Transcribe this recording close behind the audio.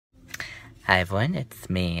Hi everyone, it's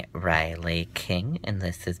me, Riley King, and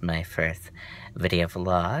this is my first video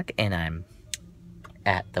vlog, and I'm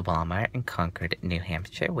at the Walmart in Concord, New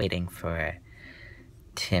Hampshire, waiting for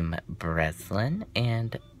Tim Breslin,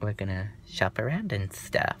 and we're gonna shop around and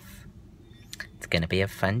stuff. It's gonna be a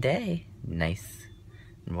fun day. Nice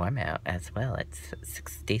and warm out as well. It's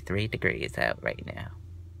 63 degrees out right now.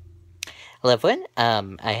 Hello everyone,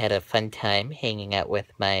 I had a fun time hanging out with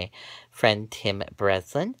my friend Tim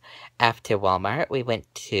Breslin. After Walmart, we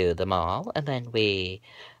went to the mall, and then we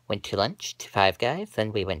went to lunch to Five Guys,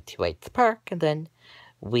 then we went to White's Park, and then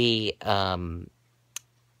we,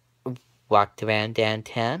 walked around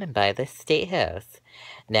downtown and by the State House.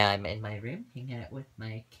 Now I'm in my room hanging out with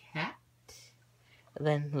my cat.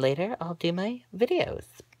 Then later I'll do my videos.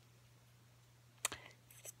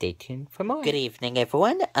 Stay tuned for more. Good evening,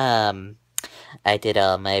 everyone. I did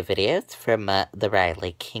all my videos from the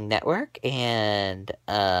Riley King Network, and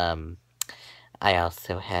I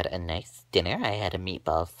also had a nice dinner. I had a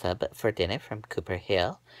meatball sub for dinner from Cooper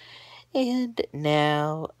Hill, and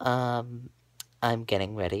now I'm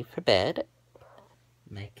getting ready for bed.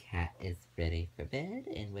 My cat is ready for bed,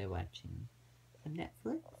 and we're watching some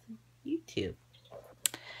Netflix and YouTube.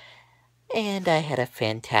 And I had a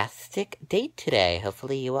fantastic date today.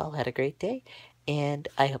 Hopefully you all had a great day. And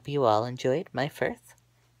I hope you all enjoyed my first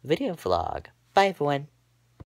video vlog. Bye, everyone.